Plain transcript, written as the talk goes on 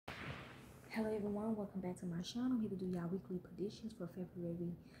Hello everyone, welcome back to my channel. I'm here to do y'all weekly predictions for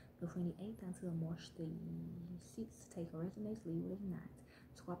February the 28th until March the 6th. Take a resonates, leave it or not.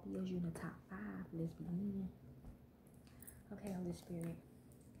 Scorpios, you're in the top 5. Let's begin. Okay, Holy Spirit,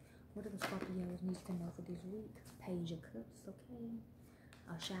 what do the Scorpios need to know for this week? Page of Cups, okay?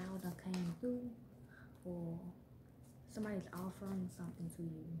 A shower that came through, or somebody's offering something to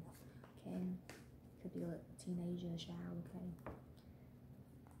you, okay? Could be a teenager, a child, okay?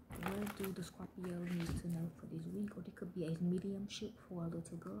 What do the Scorpio need to know for this week? Or it could be a mediumship for a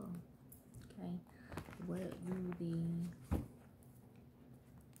little girl. Okay. What do the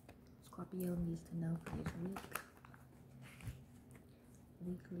Scorpio needs to know for this week?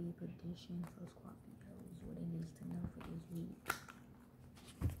 Weekly prediction for Scorpios. What it needs to know for this week.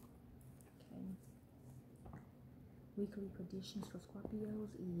 Okay. Weekly predictions for Scorpios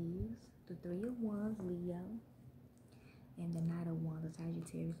is the 3 of Wands, Leo, and the Knight of Wands,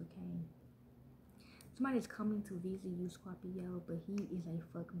 Sagittarius, okay? Somebody's coming to visit you, Scorpio, but he is a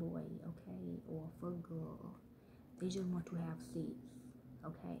fuck boy, okay? Or a fuck girl. They just want to have sex,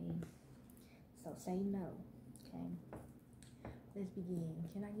 okay? So say no, okay? Let's begin.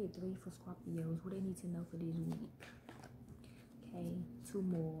 Can I get 3 for Scorpios? What they need to know for this week? Okay, 2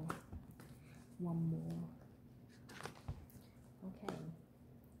 more. 1 more. Okay.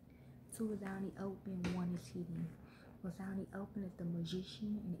 2 is out in the open, 1 is hidden. What's out in the open is the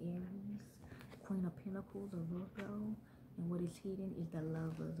Magician in Aries, Queen of Pentacles, a Virgo, and what is hidden is the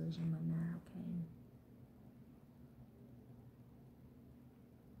Lovers, a Gemini, okay?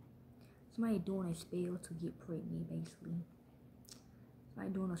 Somebody doing a spell to get pregnant, basically.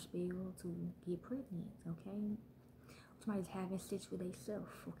 Somebody doing a spell to get pregnant, okay? Somebody's having sex with themselves,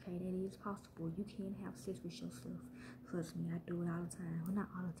 okay? That is possible. You can have sex with yourself. Trust me, I do it all the time. Well, not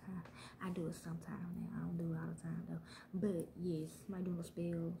all the time. I do it sometimes now. I don't do it all the time, though. But, yes, somebody doing a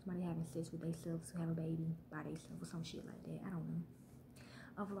spell. Somebody having sex with themselves to have a baby by themselves or some shit like that. I don't know.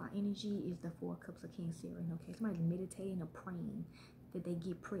 Overall energy is the 4 cups of Cancerian, okay? Somebody's meditating or praying that they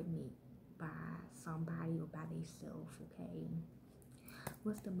get pregnant by somebody or by themselves, okay?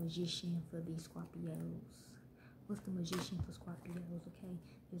 What's the Magician for these Scorpios? What's the Magician for Scorpios, okay?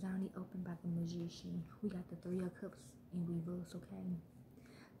 It's only open by the Magician. We got the 3 of Cups in reverse, okay?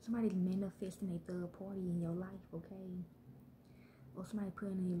 Somebody's manifesting a third party in your life, okay? Or somebody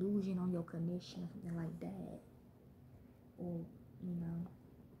putting an illusion on your connection or something like that. Or, you know,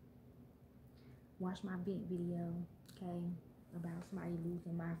 watch my vent video, okay? About somebody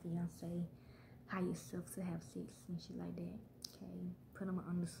losing my fiance, hire yourself to have sex and shit like that, okay? Put them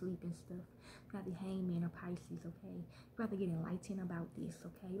under sleep and stuff. You got the Hangman of Pisces, okay? You got to get enlightened about this,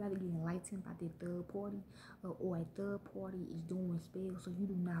 okay? You got to get enlightened about the third party, or a third party is doing spells, so you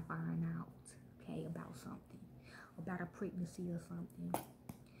do not find out, okay, about something, about a pregnancy or something.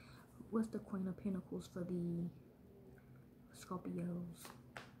 What's the Queen of Pentacles for the Scorpios?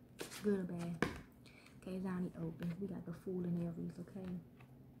 Good or bad? Okay, it's only open. We got the Fool in Aries, okay?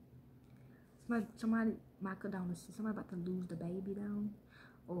 Somebody, my condolences, somebody about to lose the baby though,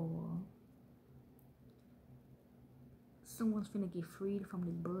 or someone's finna get freed from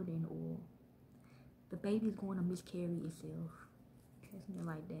this burden, or the baby's going to miscarry itself, okay, something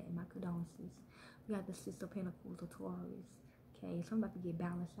like that. My condolences. We got the 6 of Pentacles, or Taurus, okay? Something about to get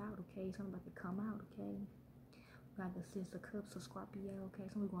balanced out, okay? Something about to come out, okay? We got the 6 of Cups, or Scorpio, okay?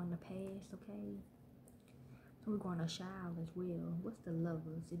 Something going to pass, okay? So we're going to child as well. What's the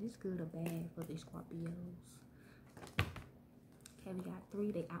Lovers? Is this good or bad for the Scorpios? Okay, we got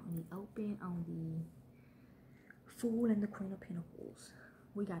 3. They out in the open on the Fool and the Queen of Pentacles.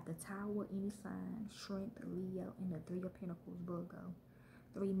 We got the Tower, any sign, Strength, Leo, and the 3 of Pentacles, Virgo.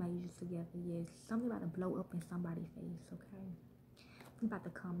 3 majors together, yes. Something about to blow up in somebody's face, okay? It's about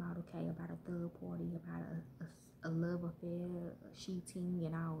to come out, okay? About a third party, about a love affair, cheating,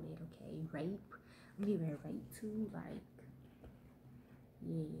 and all that, okay? Rape. I'm giving rape too, like,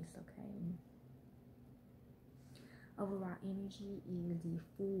 yes, okay. Overall energy is the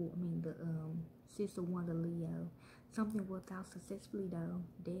Fool, the 6 of Wands, Leo. Something worked out successfully though,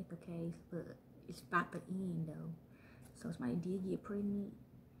 death, okay, but it's about to end though. So somebody did get pregnant,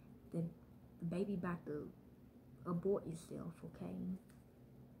 the baby about to abort itself, okay?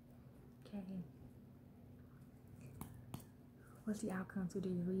 Okay. What's the outcome to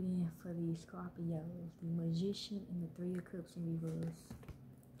this reading for the Scorpios? The Magician and the 3 of Cups in reverse.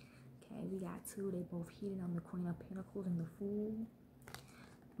 Okay, we got 2. They both hidden on the Queen of Pentacles and the Fool.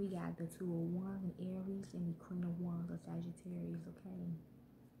 We got the 2 of Wands in Aries and the Queen of Wands of Sagittarius, okay?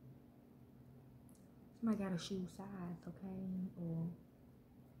 Somebody got to choose sides, okay? Or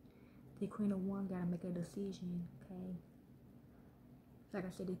the Queen of Wands got to make a decision, okay? Like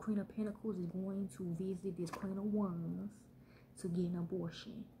I said, the Queen of Pentacles is going to visit this Queen of Wands to get an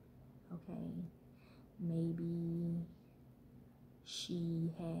abortion. Okay, maybe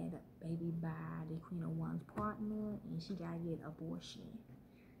she had a baby by the Queen of Wands partner and she gotta get an abortion.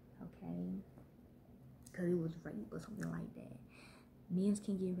 Okay, because it was rape or something like that. Men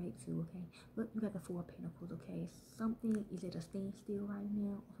can get raped too. Okay, look, you got the Four of Pentacles. Okay, something is at a standstill right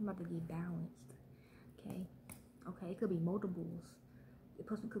now. I'm about to get balanced. Okay, it could be multiples. The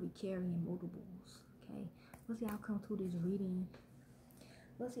person could be carrying multiples. Okay, what's the outcome to this reading?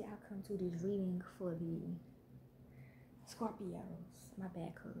 What's the outcome to this reading for the Scorpios? My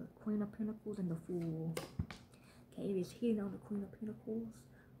bad, cause Queen of Pentacles and the Fool. Okay, it is hidden on the Queen of Pentacles.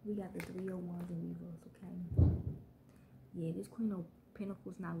 We got the Three of Wands in reverse. Okay, yeah, this Queen of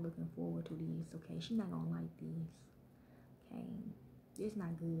Pentacles not looking forward to this. Okay, she's not gonna like this. Okay, it's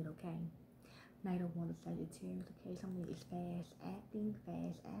not good. Okay, Knight of Wands, Sagittarius. Okay, something is fast acting,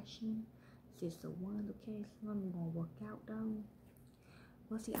 fast action. Six of Wands. Okay, something gonna work out though.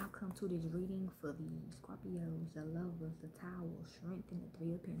 What's the outcome to this reading for the Scorpios, the Lovers, the Tower, Strength, and the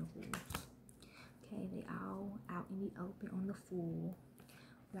Three of Pentacles? Okay, they all out in the open on the Fool.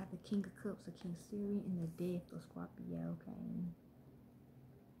 We got the King of Cups, the Cancerian, and the Death of Scorpio. Okay.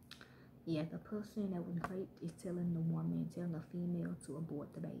 Yeah, the person that was raped is telling the woman, telling the female to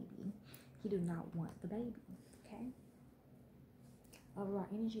abort the baby. He do not want the baby. Okay. Overall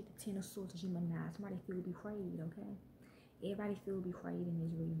energy, the Ten of Swords, Gemini. Somebody feel betrayed. Okay. Everybody feel betrayed in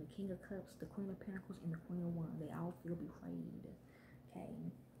this reading. The King of Cups, the Queen of Pentacles, and the Queen of Wands. They all feel betrayed. Okay.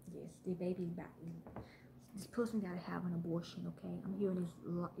 Yes, the baby back. This person gotta have an abortion. Okay. I'm hearing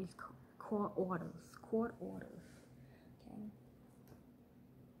this court orders. Court orders. Okay.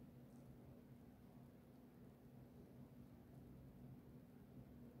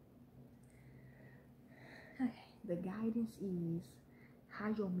 Okay. The guidance is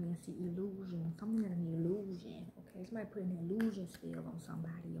hydromancy, illusion. Something like an illusion. Okay. Somebody put an illusion spell on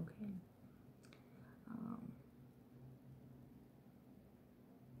somebody. Okay.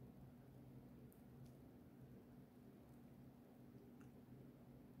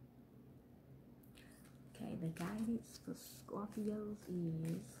 Okay, the guidance for Scorpios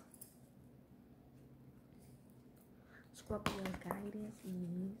is Scorpio's guidance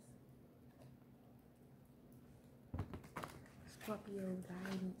is Scorpio's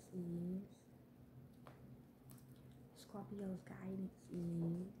guidance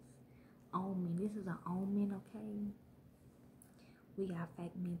is omen. This is an omen, okay? We got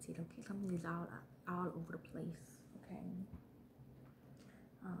fragmented, okay? Something is all over the place, okay?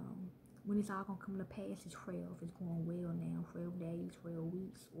 When it's all gonna come to pass is 12. It's going well now. 12 days, 12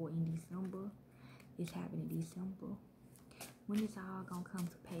 weeks, or in December. It's happening in December. When it's all gonna come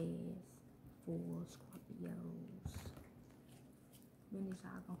to pass for Scorpios. When it's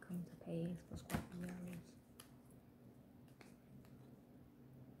all gonna come to pass for Scorpios.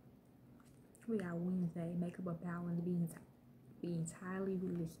 We got Wednesday, make up a balance, be entirely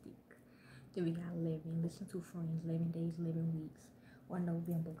realistic. Then we got 11, listen to friends, 11 days, 11 weeks. Or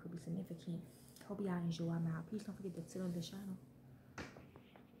November could be significant. Hope y'all enjoy. I'm out. Please don't forget to tell the channel.